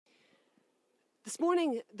This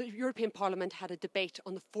morning, the European Parliament had a debate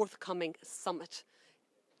on the forthcoming summit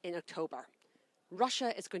in October.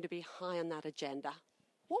 Russia is going to be high on that agenda.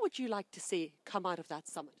 What would you like to see come out of that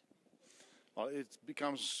summit? Well, it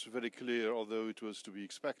becomes very clear, although it was to be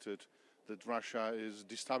expected, that Russia is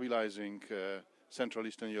destabilizing Central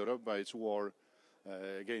Eastern Europe by its war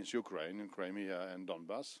against Ukraine in Crimea and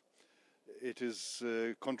Donbass. It is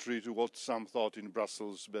contrary to what some thought in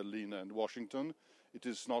Brussels, Berlin and Washington. It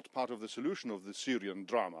is not part of the solution of the Syrian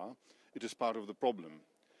drama. It is part of the problem.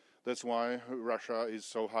 That's why Russia is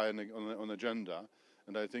so high on the agenda.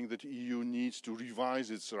 And I think that the EU needs to revise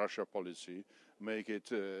its Russia policy, make it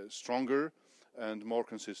stronger and more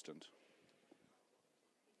consistent.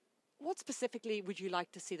 What specifically would you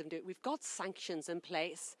like to see them do? We've got sanctions in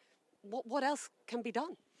place. What else can be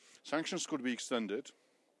done? Sanctions could be extended,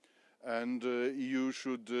 and the EU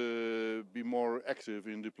should be more active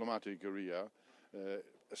in diplomatic area,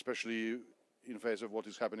 especially in face of what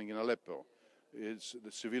is happening in Aleppo. It's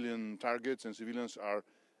the civilian targets, and civilians are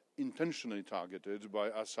intentionally targeted by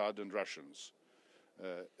Assad and Russians.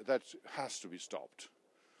 That has to be stopped.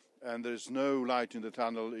 And there is no light in the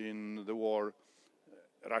tunnel in the war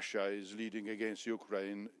Russia is leading against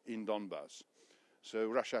Ukraine in Donbass. So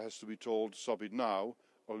Russia has to be told, stop it now,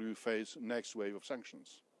 or you face next wave of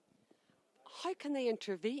sanctions. How can they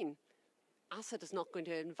intervene? Assad is not going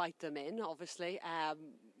to invite them in, obviously.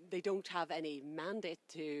 They don't have any mandate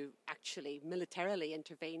to actually militarily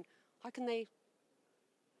intervene. How can they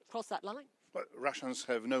cross that line? Well, Russians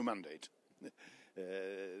have no mandate,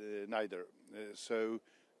 neither. So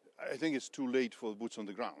I think it's too late for boots on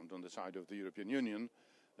the ground on the side of the European Union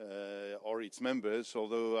or its members,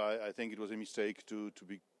 although I think it was a mistake to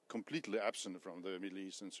be completely absent from the Middle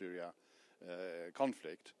East and Syria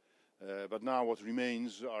conflict. But now what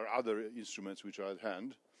remains are other instruments which are at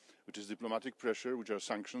hand, which is diplomatic pressure, which are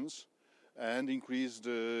sanctions, and increased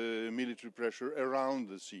military pressure around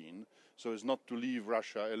the scene, so as not to leave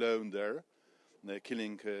Russia alone there,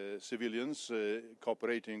 killing civilians,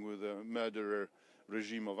 cooperating with the murderer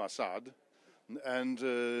regime of Assad,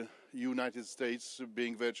 and United States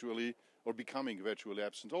being virtually or becoming virtually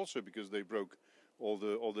absent also because they broke all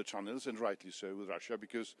the channels, and rightly so, with Russia,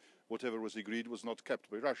 because whatever was agreed was not kept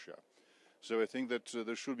by Russia. So I think that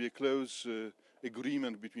there should be a close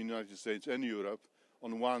agreement between the United States and Europe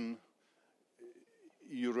on one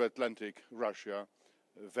Euro-Atlantic Russia,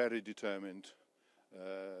 very determined,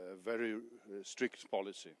 very strict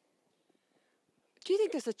policy. Do you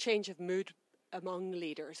think there's a change of mood among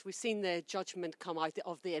leaders? We've seen the judgment come out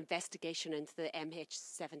of the investigation into the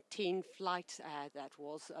MH17 flight that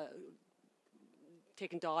was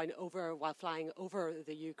taken down while flying over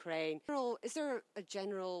the Ukraine. Is there a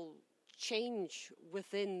general change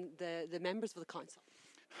within the members of the Council?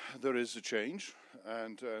 There is a change,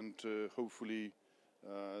 and hopefully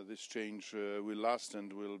this change will last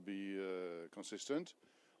and will be consistent.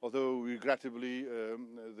 Although, regrettably,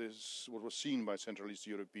 what was seen by Central East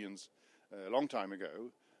Europeans a long time ago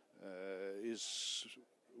is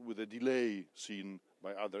with a delay seen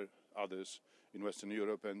by others in Western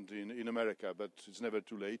Europe and in America. But it's never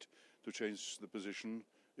too late to change the position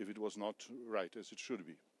if it was not right as it should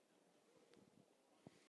be.